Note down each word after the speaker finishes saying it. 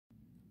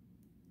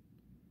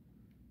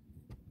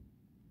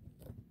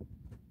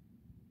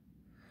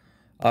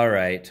All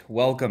right,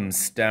 welcome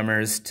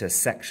STEMers to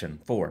section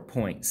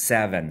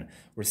 4.7.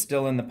 We're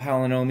still in the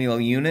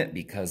polynomial unit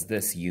because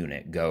this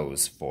unit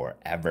goes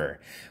forever.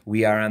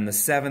 We are on the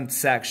 7th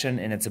section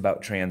and it's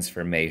about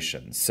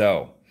transformation.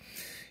 So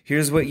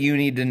here's what you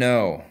need to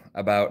know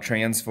about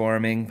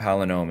transforming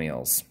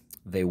polynomials.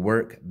 They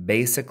work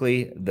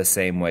basically the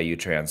same way you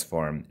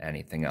transform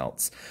anything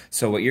else.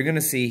 So what you're going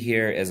to see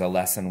here is a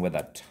lesson with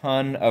a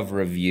ton of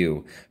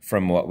review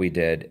from what we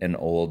did in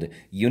old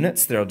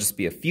units. There'll just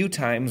be a few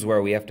times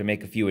where we have to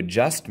make a few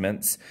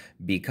adjustments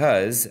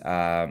because it's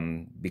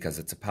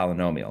a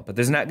polynomial, but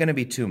there's not going to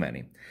be too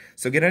many.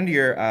 So get into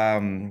your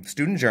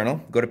student journal,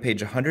 go to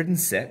page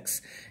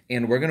 106,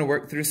 and we're going to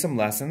work through some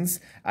lessons.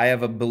 I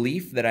have a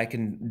belief that I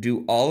can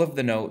do all of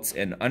the notes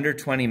in under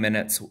 20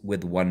 minutes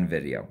with one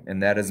video,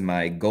 and that is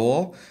my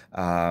goal,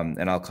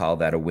 and I'll call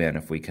that a win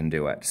if we can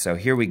do it. So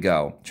here we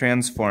go,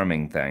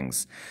 transforming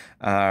things.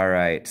 All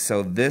right,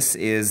 so this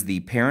is the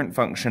parent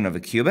function of a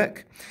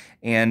cubic,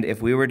 and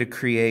if we were to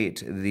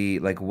create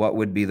what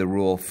would be the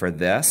rule for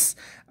this?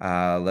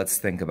 Let's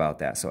think about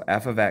that. So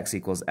f of x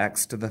equals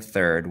x to the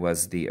third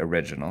was the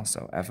original,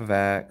 so f of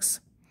x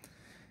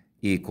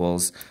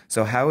equals,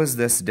 so how is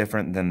this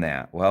different than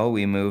that? Well,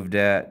 we moved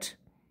it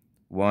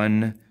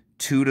 2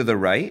 to the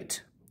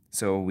right,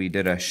 so we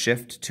did a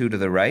shift 2 to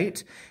the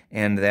right,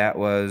 and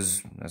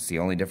that's the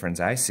only difference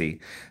I see.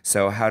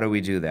 So how do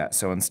we do that?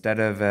 So instead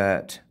of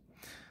it,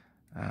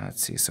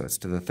 let's see, so it's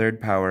to the third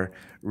power.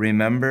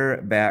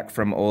 Remember back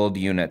from old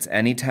units,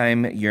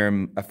 anytime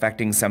you're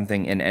affecting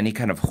something in any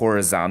kind of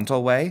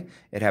horizontal way,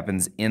 it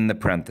happens in the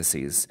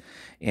parentheses.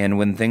 And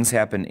when things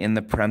happen in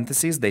the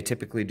parentheses, they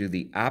typically do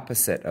the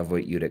opposite of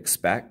what you'd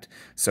expect.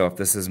 So if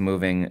this is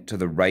moving to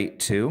the right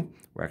 2,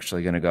 we're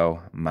actually going to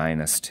go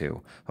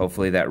 -2.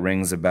 Hopefully that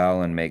rings a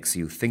bell and makes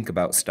you think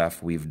about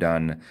stuff we've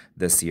done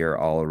this year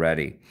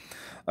already.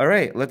 All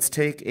right, let's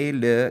take a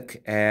look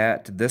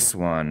at this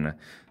one.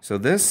 So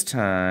this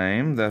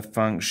time, the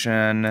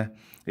function,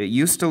 it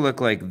used to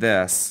look like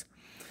this.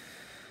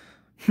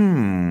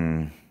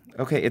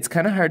 Okay, it's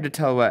kind of hard to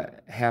tell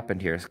what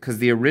happened here because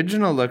the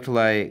original looked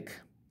like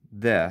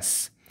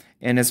this.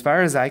 And as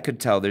far as I could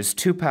tell, there's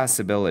two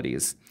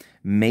possibilities.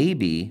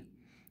 Maybe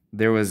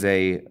there was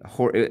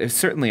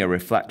certainly a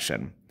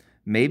reflection.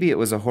 Maybe it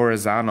was a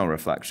horizontal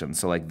reflection.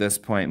 So like this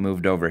point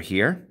moved over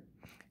here.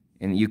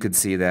 And you could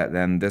see that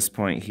then this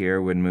point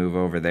here would move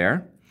over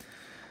there.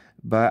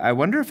 But I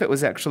wonder if it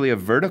was actually a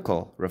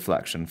vertical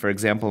reflection. For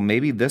example,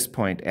 maybe this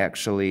point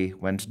actually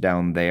went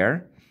down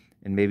there,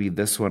 and maybe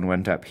this one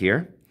went up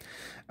here.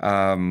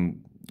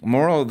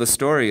 Moral of the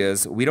story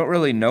is we don't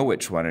really know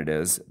which one it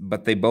is,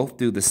 but they both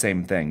do the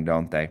same thing,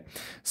 don't they?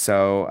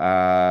 So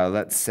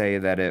let's say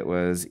that it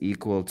was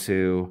equal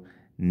to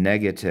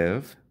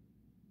negative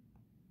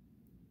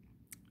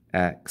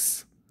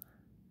x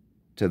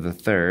to the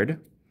third.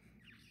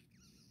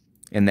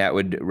 And that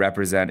would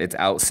represent, it's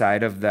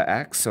outside of the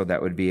x, so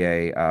that would be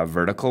a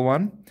vertical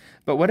one.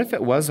 But what if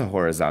it was a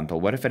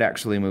horizontal? What if it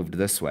actually moved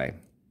this way?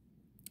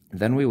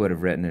 Then we would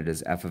have written it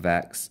as f of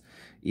x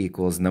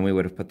equals, and then we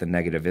would have put the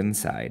negative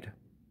inside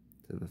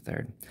to the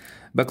third.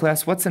 But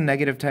class, what's a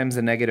negative times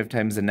a negative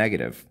times a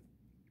negative?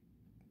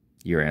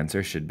 Your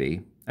answer should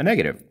be a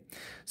negative.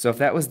 So if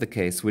that was the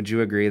case, would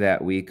you agree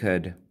that we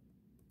could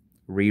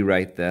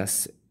rewrite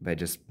this by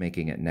just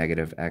making it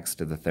negative x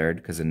to the third,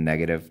 because a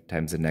negative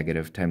times a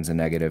negative times a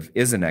negative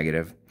is a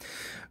negative,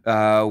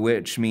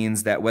 which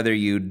means that whether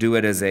you do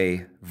it as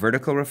a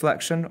vertical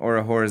reflection or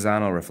a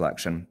horizontal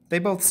reflection, they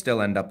both still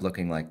end up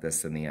looking like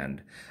this in the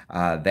end.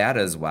 That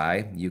is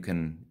why you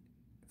can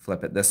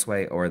flip it this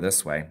way or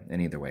this way,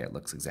 and either way it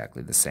looks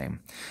exactly the same.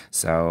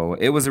 So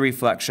it was a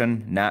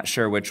reflection, not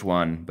sure which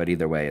one, but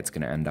either way it's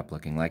going to end up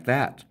looking like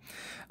that.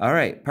 All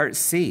right, part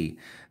C.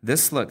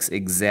 This looks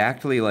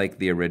exactly like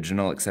the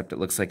original, except it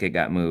looks like it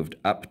got moved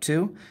up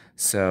 2.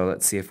 So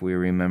let's see if we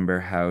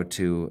remember how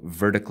to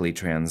vertically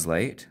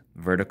translate.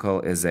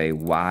 Vertical is a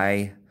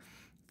y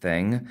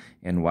thing,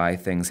 and y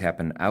things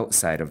happen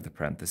outside of the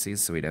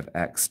parentheses. So we'd have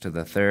x to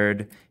the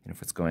third, and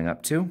if it's going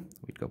up 2,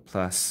 we'd go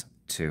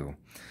 +2.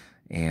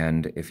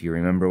 And if you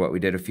remember what we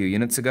did a few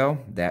units ago,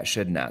 that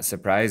should not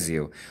surprise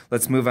you.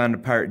 Let's move on to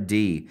part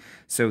D.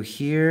 So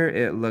here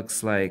it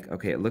looks like,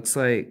 okay, it looks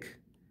like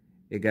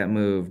it got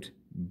moved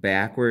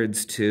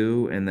backwards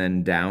 2 and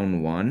then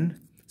down 1.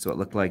 So it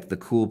looked like the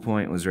cool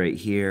point was right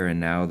here, and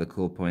now the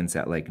cool point's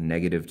at like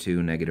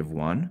 -2,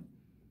 -1.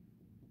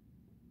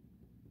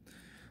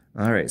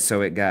 All right,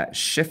 so it got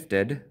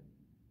shifted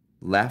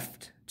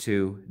left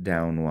 2,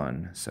 down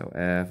 1. So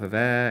f of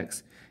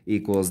x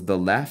equals the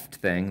left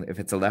thing. If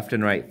it's a left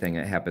and right thing,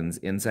 it happens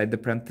inside the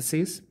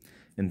parentheses,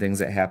 and things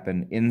that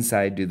happen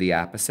inside do the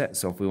opposite.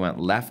 So if we went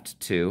left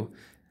 2,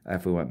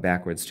 if we went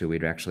backwards 2,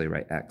 we'd actually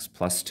write x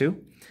 +2.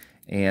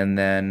 And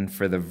then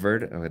for the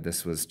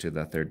this was to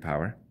the third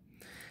power.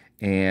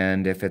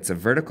 And if it's a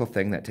vertical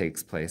thing that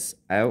takes place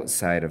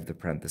outside of the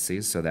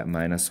parentheses, so that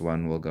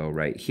 -1 will go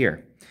right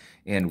here.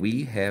 And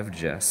we have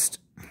just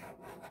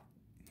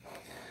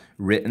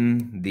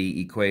written the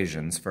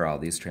equations for all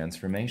these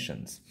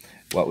transformations.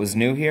 What was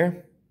new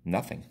here?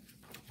 nothing.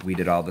 We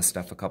did all this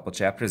stuff a couple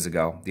chapters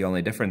ago. The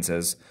only difference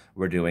is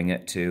we're doing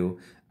it to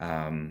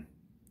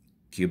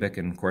cubic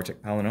and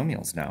quartic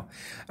polynomials now.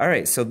 All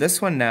right, so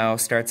this one now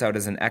starts out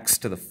as an x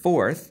to the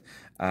fourth,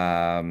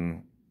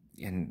 and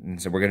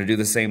so we're going to do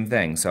the same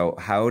thing. So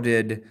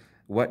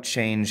what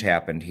change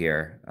happened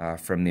here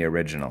from the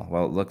original?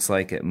 Well, it looks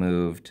like it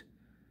moved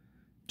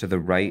to the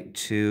right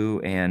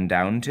 2 and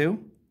down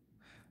 2.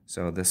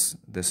 So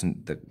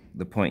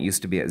the point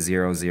used to be at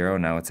 0, 0.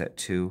 Now it's at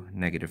 2,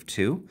 negative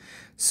 2.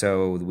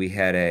 So we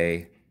got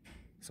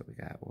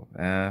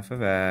f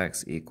of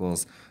x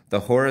equals, the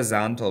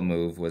horizontal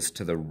move was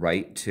to the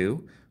right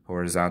 2.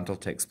 Horizontal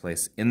takes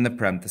place in the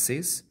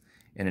parentheses,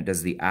 and it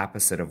does the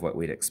opposite of what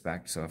we'd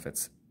expect. So if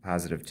it's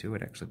positive 2,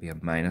 it'd actually be a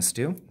minus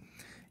 2.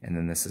 And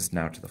then this is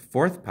now to the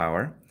fourth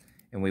power,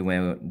 and we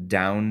went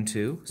down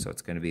 2, so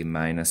it's going to be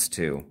minus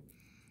 2.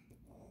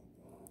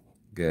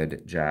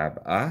 Good job,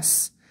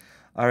 us.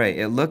 All right,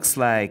 it looks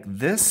like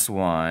this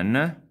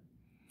one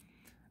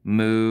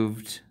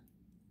moved.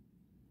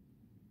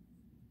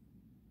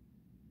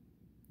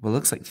 Well, it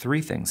looks like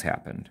 3 things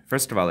happened.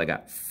 First of all, it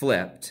got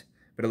flipped,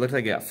 but it looked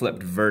like it got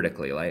flipped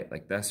vertically,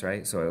 like this,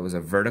 right? So it was a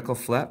vertical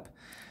flip,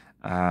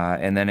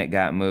 and then it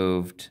got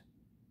moved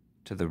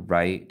to the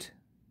right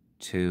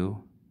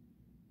 2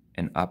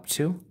 and up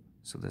 2.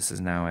 So this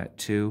is now at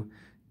 2,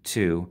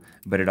 2,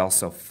 but it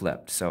also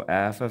flipped. So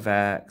f of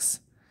x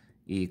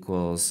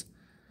equals,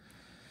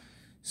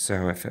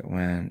 so if it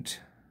went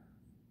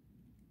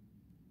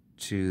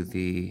to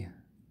the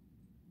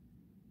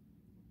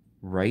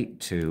right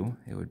 2,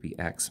 it would be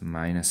x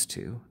minus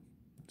 2.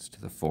 It's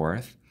to the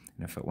fourth.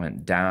 And if it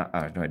went down,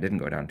 no, it didn't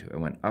go down 2. It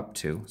went up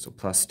 2, so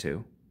plus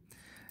 2.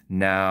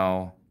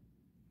 Now,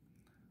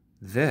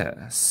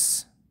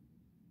 this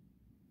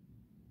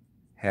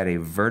had a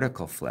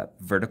vertical flip.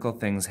 Vertical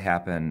things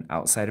happen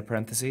outside of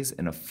parentheses,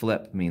 and a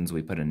flip means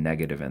we put a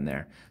negative in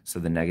there. So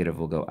the negative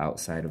will go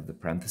outside of the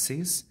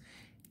parentheses.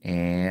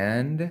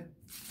 And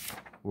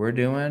we're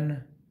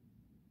doing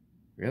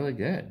really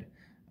good.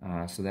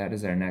 So that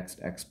is our next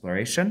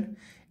exploration,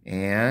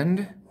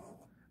 and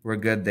we're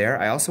good there.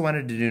 I also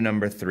wanted to do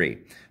number 3.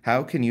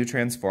 How can you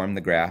transform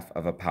the graph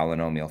of a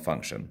polynomial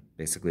function?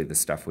 Basically the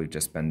stuff we've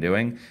just been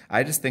doing.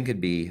 I just think it'd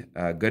be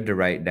good to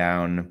write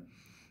down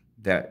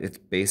that it's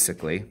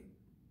basically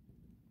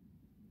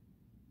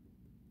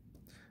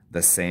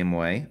the same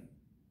way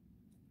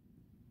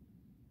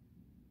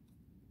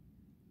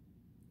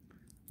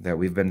that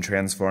we've been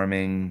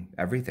transforming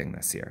everything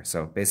this year.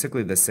 So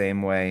basically the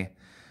same way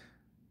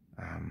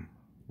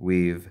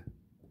we've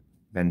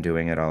been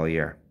doing it all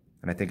year.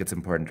 And I think it's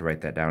important to write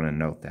that down and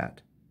note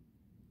that.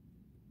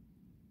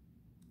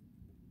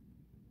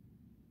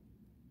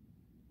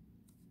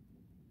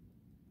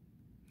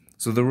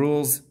 So the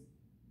rules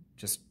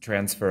just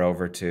transfer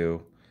over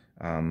to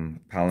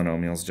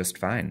polynomials just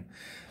fine.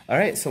 All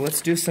right, so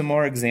let's do some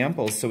more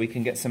examples so we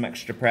can get some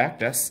extra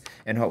practice,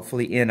 and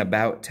hopefully in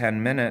about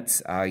 10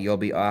 minutes you'll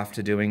be off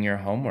to doing your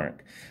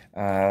homework.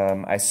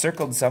 I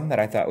circled some that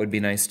I thought would be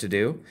nice to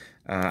do.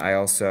 I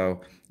also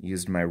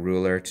used my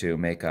ruler to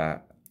make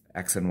a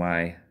x and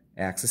y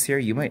axis here.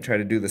 You might try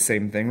to do the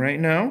same thing right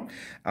now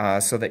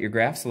so that your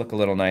graphs look a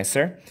little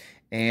nicer.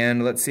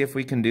 And let's see if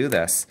we can do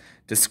this.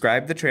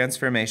 Describe the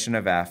transformation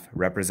of f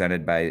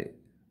represented by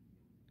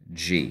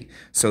g.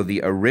 So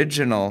the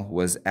original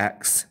was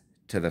x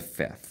to the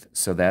 5th.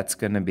 So that's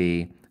going to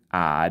be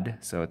odd.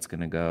 So it's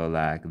going to go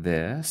like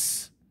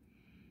this.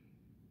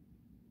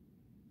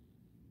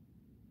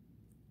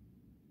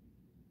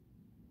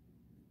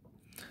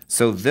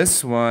 So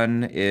this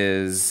one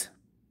is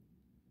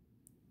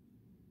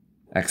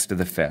x to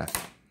the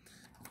 5th.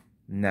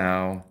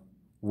 Now,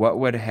 what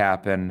would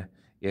happen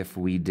if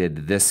we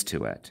did this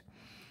to it?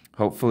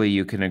 Hopefully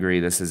you can agree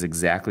this is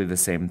exactly the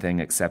same thing,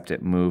 except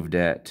it moved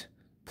it.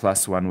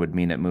 Plus 1 would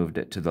mean it moved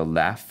it to the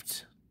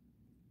left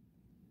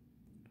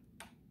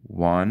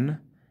 1,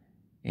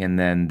 and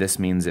then this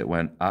means it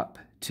went up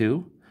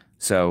 2.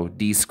 So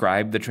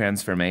describe the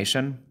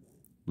transformation.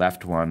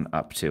 Left 1,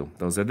 up 2.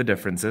 Those are the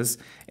differences,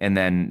 and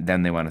then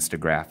they want us to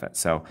graph it.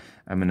 So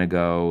I'm going to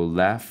go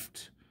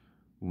left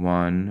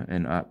 1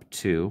 and up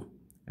 2,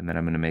 and then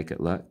I'm going to make it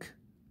look,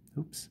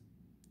 oops,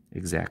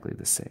 exactly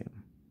the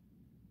same.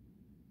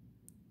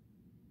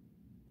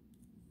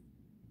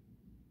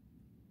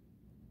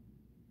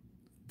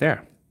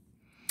 There.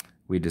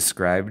 We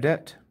described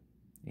it,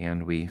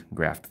 and we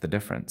graphed the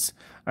difference.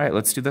 All right,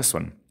 let's do this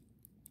one.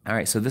 All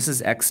right, so this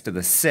is x to the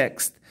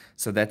 6th.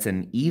 So that's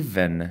an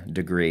even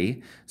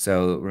degree.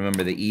 So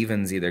remember, the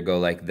evens either go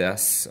like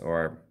this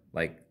or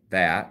like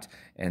that,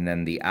 and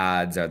then the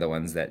odds are the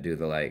ones that do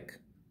the like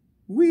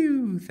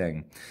woo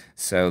thing.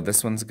 So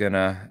this one's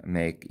gonna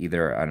make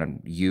either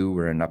an U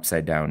or an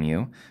upside down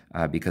U.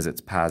 Because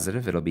it's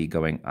positive, it'll be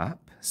going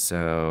up.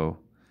 So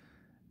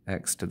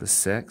x to the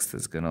 6th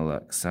is gonna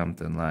look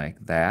something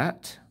like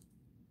that.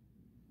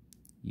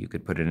 You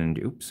could put it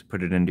into,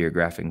 put it into your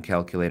graphing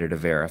calculator to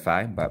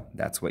verify, but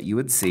that's what you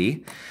would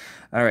see.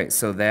 All right,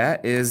 so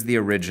that is the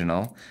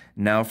original.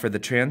 Now for the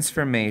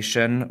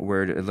transformation,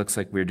 it looks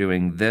like we're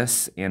doing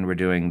this, and we're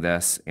doing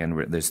this,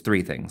 and there's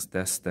three things,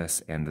 this,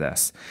 this, and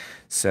this.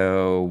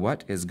 So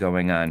what is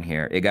going on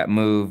here? It got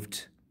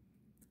moved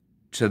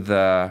to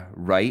the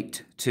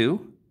right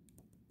too.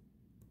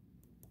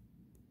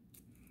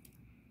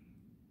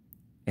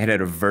 It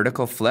had a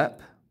vertical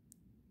flip.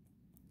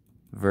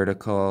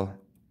 Vertical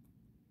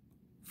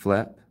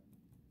flip.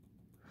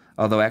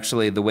 Although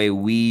actually the way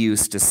we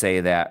used to say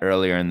that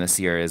earlier in this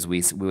year is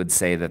we would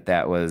say that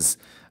that was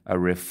a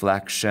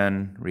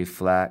reflection,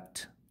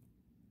 reflect.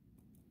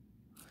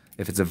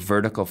 If it's a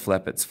vertical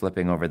flip, it's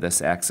flipping over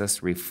this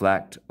axis.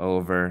 Reflect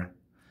over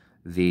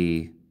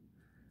the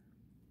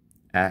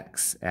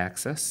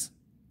x-axis.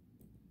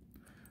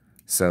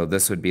 So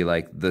this would be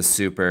like the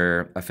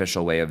super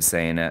official way of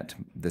saying it.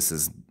 This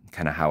is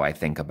kind of how I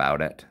think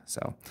about it.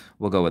 So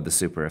we'll go with the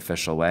super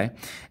official way.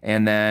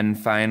 And then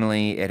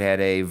finally, it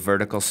had a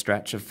vertical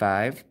stretch of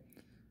 5.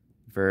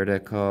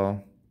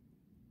 Vertical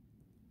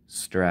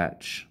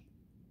stretch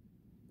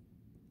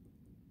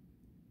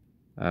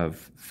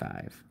of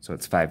 5. So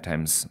it's 5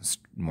 times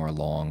more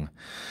long.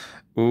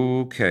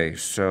 Okay,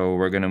 so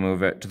we're going to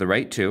move it to the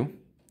right 2.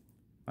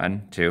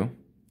 1, 2.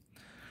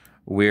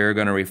 We're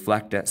going to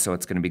reflect it, so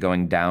it's going to be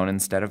going down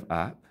instead of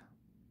up.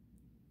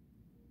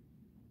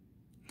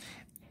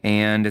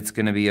 And it's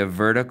going to be a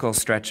vertical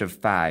stretch of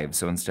 5.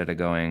 So instead of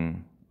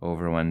going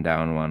over 1,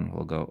 down 1,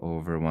 we'll go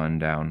over 1,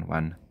 down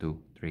 1, 2,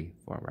 3,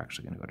 4. We're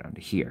actually going to go down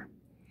to here.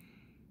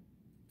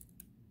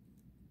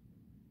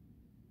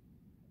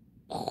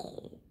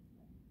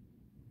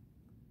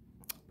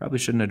 Probably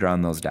shouldn't have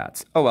drawn those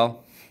dots. Oh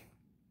well.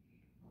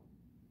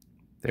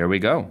 There we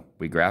go.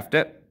 We graphed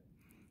it.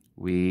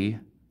 We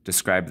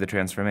described the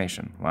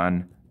transformation.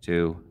 1,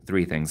 2,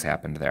 3 things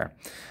happened there.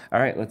 All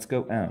right, let's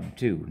go on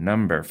to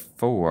number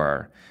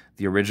 4.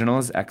 The original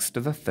is x to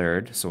the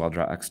 3rd, so I'll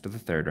draw x to the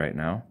 3rd right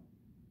now.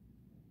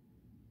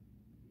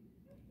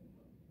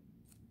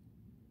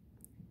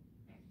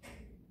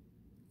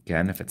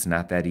 Again, if it's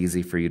not that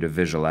easy for you to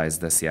visualize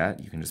this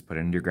yet, you can just put it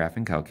into your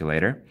graphing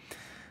calculator.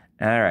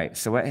 All right,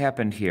 so what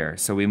happened here?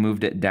 So we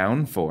moved it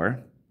down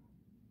 4.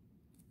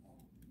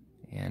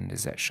 And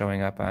is that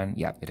showing up on?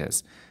 Yep, it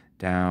is.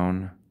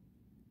 Down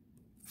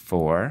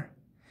 4.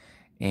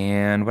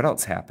 And what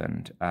else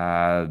happened?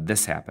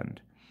 This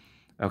happened.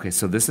 Okay,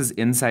 so this is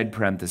inside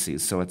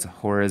parentheses, so it's a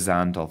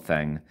horizontal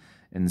thing.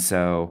 And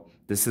so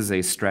this is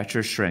a stretch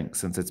or shrink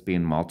since it's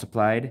being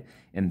multiplied.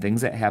 And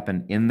things that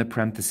happen in the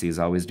parentheses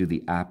always do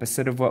the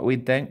opposite of what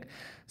we'd think.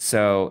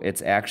 So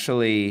it's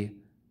actually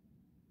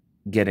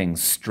getting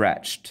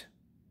stretched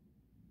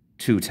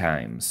 2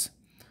 times.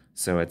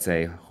 So it's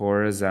a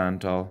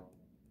horizontal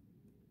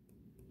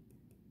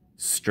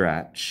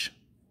stretch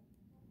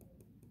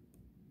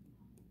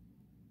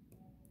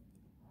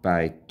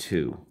by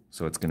 2.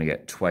 So it's going to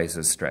get twice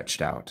as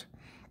stretched out.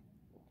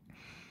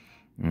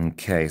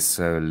 Okay,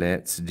 so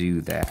let's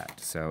do that.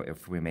 So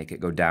if we make it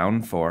go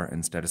down 4,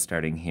 instead of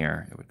starting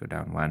here, it would go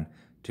down 1,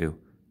 2,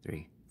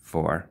 3,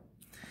 4.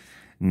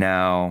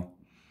 Now,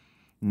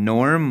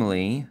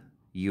 normally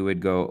you would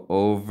go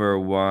over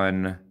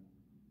 1,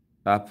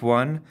 up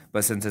 1,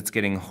 but since it's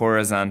getting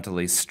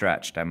horizontally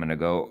stretched, I'm going to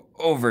go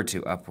over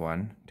 2, up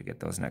 1 to get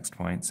those next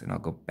points, and I'll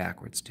go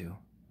backwards 2,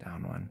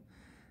 down 1.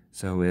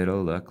 So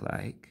it'll look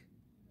like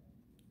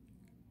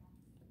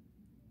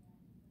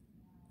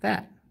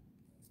that.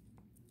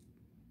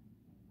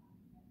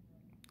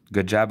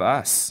 Good job,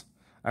 us.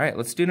 All right,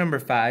 let's do number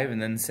 5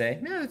 and then say,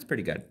 no, that's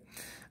pretty good.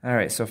 All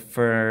right, so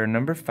for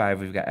number 5,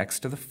 we've got x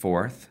to the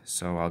 4th,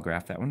 so I'll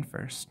graph that one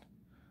first.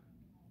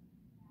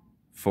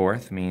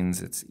 4th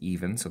means it's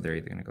even, so they're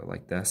either going to go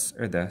like this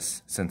or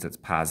this. Since it's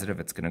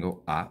positive, it's going to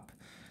go up.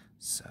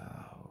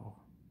 So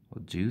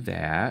we'll do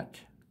that.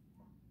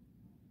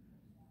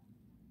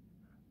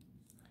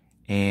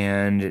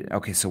 And,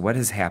 okay, so what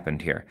has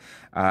happened here?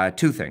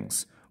 2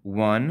 things.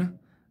 1,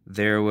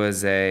 there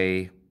was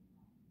a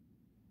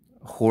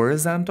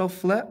horizontal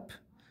flip.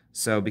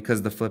 So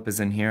because the flip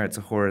is in here, it's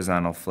a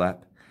horizontal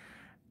flip.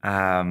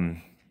 But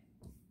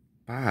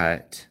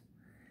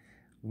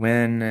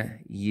when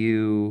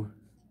you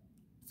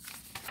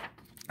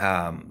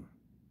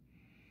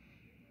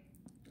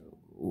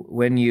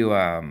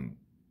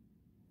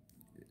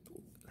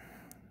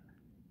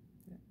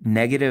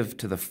negative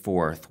to the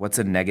 4th, what's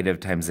a negative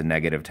times a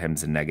negative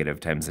times a negative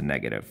times a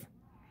negative?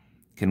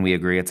 Can we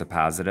agree it's a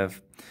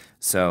positive?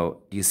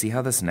 So do you see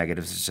how this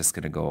negative is just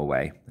going to go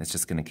away? It's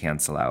just going to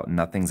cancel out.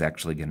 Nothing's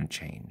actually going to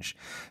change.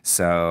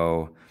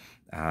 So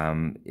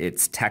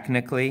it's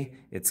technically,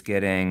 it's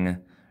getting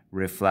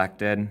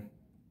reflected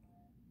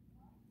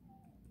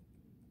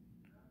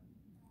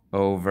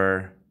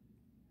over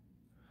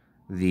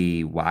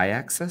the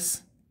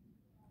y-axis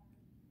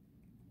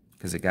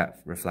because it got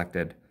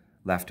reflected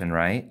left and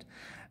right.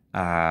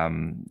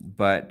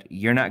 But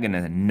you're not going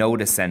to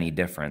notice any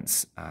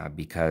difference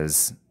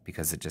because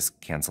it just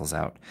cancels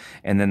out.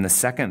 And then the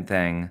second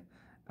thing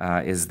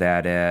is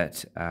that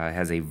it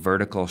has a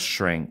vertical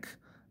shrink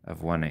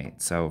of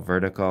 1/8. So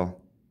vertical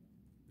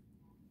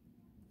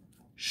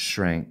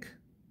shrink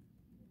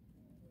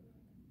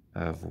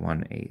of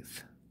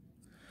 1/8.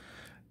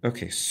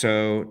 Okay,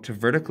 so to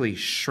vertically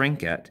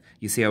shrink it,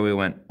 you see how we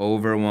went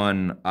over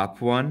 1, up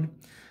 1?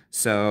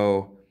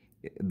 So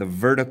the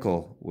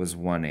vertical was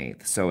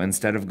 1/8. So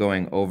instead of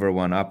going over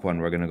 1, up 1,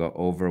 we're going to go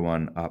over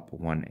 1, up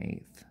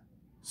 1/8.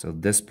 So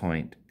this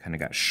point kind of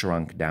got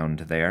shrunk down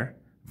to there.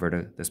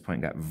 This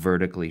point got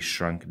vertically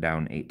shrunk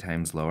down 8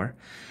 times lower.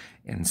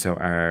 And so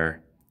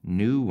our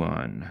new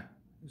one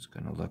is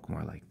going to look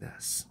more like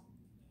this.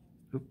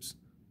 Oops.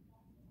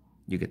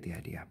 You get the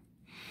idea.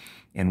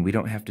 And we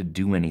don't have to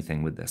do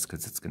anything with this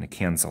because it's going to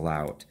cancel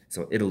out.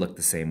 So it'll look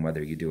the same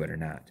whether you do it or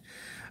not.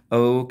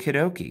 Okie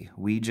dokie.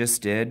 We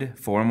just did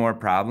 4 more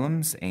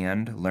problems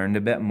and learned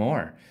a bit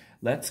more.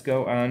 Let's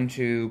go on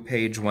to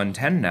page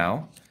 110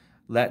 now.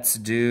 Let's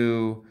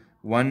do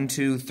 1,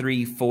 2,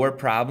 3, 4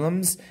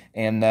 problems,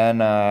 and then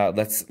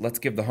let's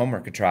give the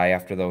homework a try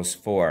after those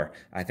 4.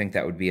 I think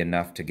that would be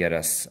enough to get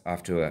us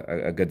off to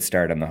a good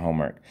start on the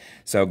homework.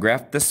 So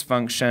graph this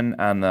function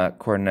on the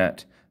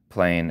coordinate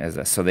plane as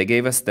this. So they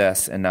gave us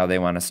this, and now they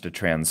want us to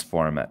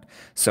transform it.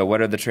 So what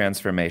are the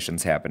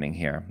transformations happening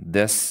here?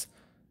 This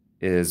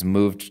is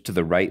moved to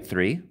the right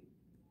 3.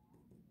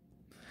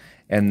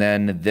 And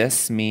then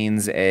this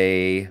means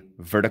a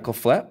vertical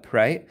flip,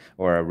 right?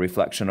 Or a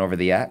reflection over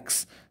the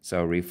x.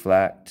 So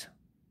reflect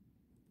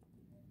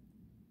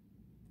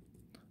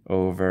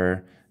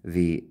over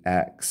the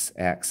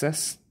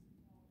x-axis.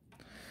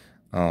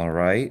 All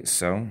right,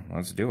 so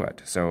let's do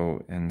it.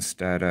 So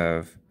instead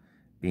of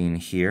being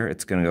here,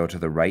 it's going to go to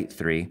the right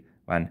 3.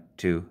 1,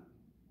 2,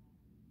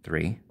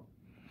 3.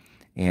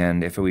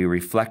 And if we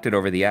reflect it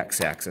over the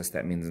x-axis,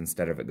 that means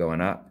instead of it going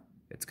up,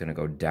 it's going to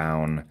go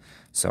down.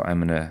 So I'm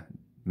going to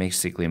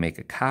basically make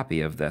a copy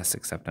of this,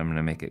 except I'm going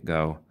to make it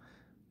go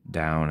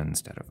down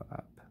instead of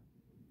up.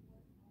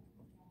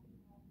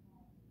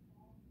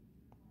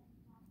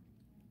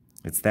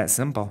 It's that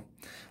simple.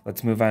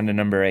 Let's move on to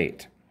number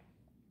 8.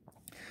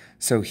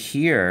 So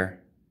here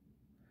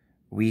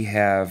we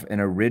have an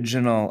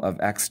original of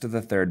x to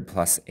the 3rd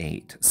plus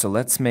 8. So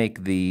let's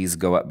make these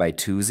go up by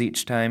 2's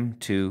each time.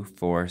 2,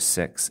 4,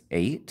 6,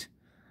 8.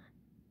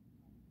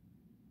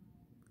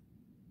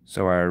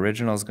 So our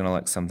original is going to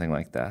look something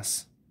like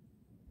this,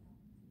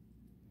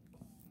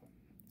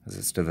 because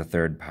it's to the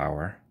 3rd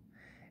power.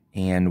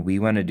 And we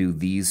want to do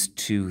these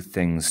 2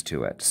 things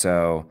to it.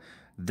 So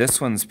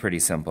this one's pretty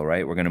simple,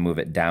 right? We're going to move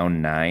it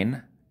down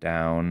 9.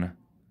 Down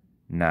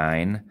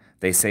 9.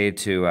 They say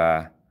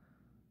to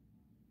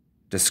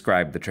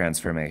describe the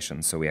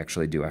transformation, so we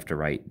actually do have to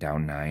write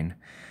down 9.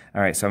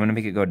 All right, so I'm going to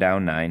make it go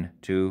down 9.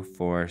 2,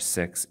 4,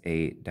 6,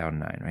 8, down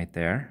 9, right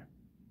there.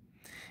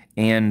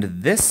 And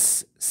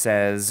this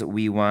says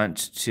we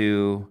want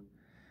to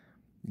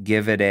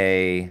give it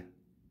a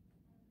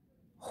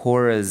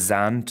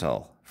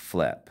horizontal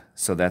flip.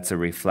 So that's a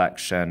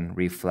reflection,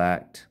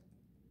 reflect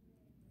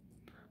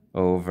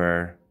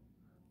over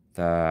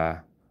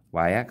the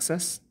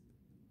y-axis.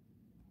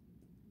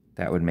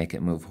 That would make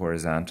it move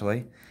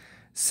horizontally.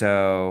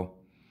 So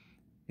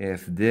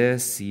if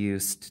this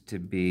used to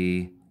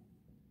be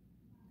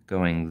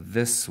going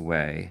this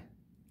way,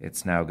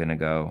 it's now going to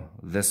go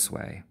this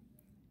way.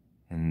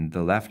 And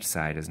the left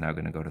side is now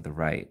going to go to the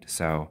right.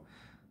 So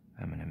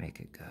I'm going to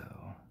make it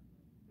go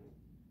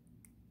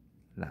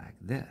like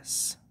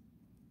this.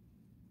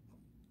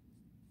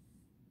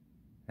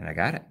 And I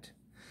got it.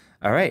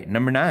 All right,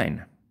 number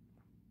 9.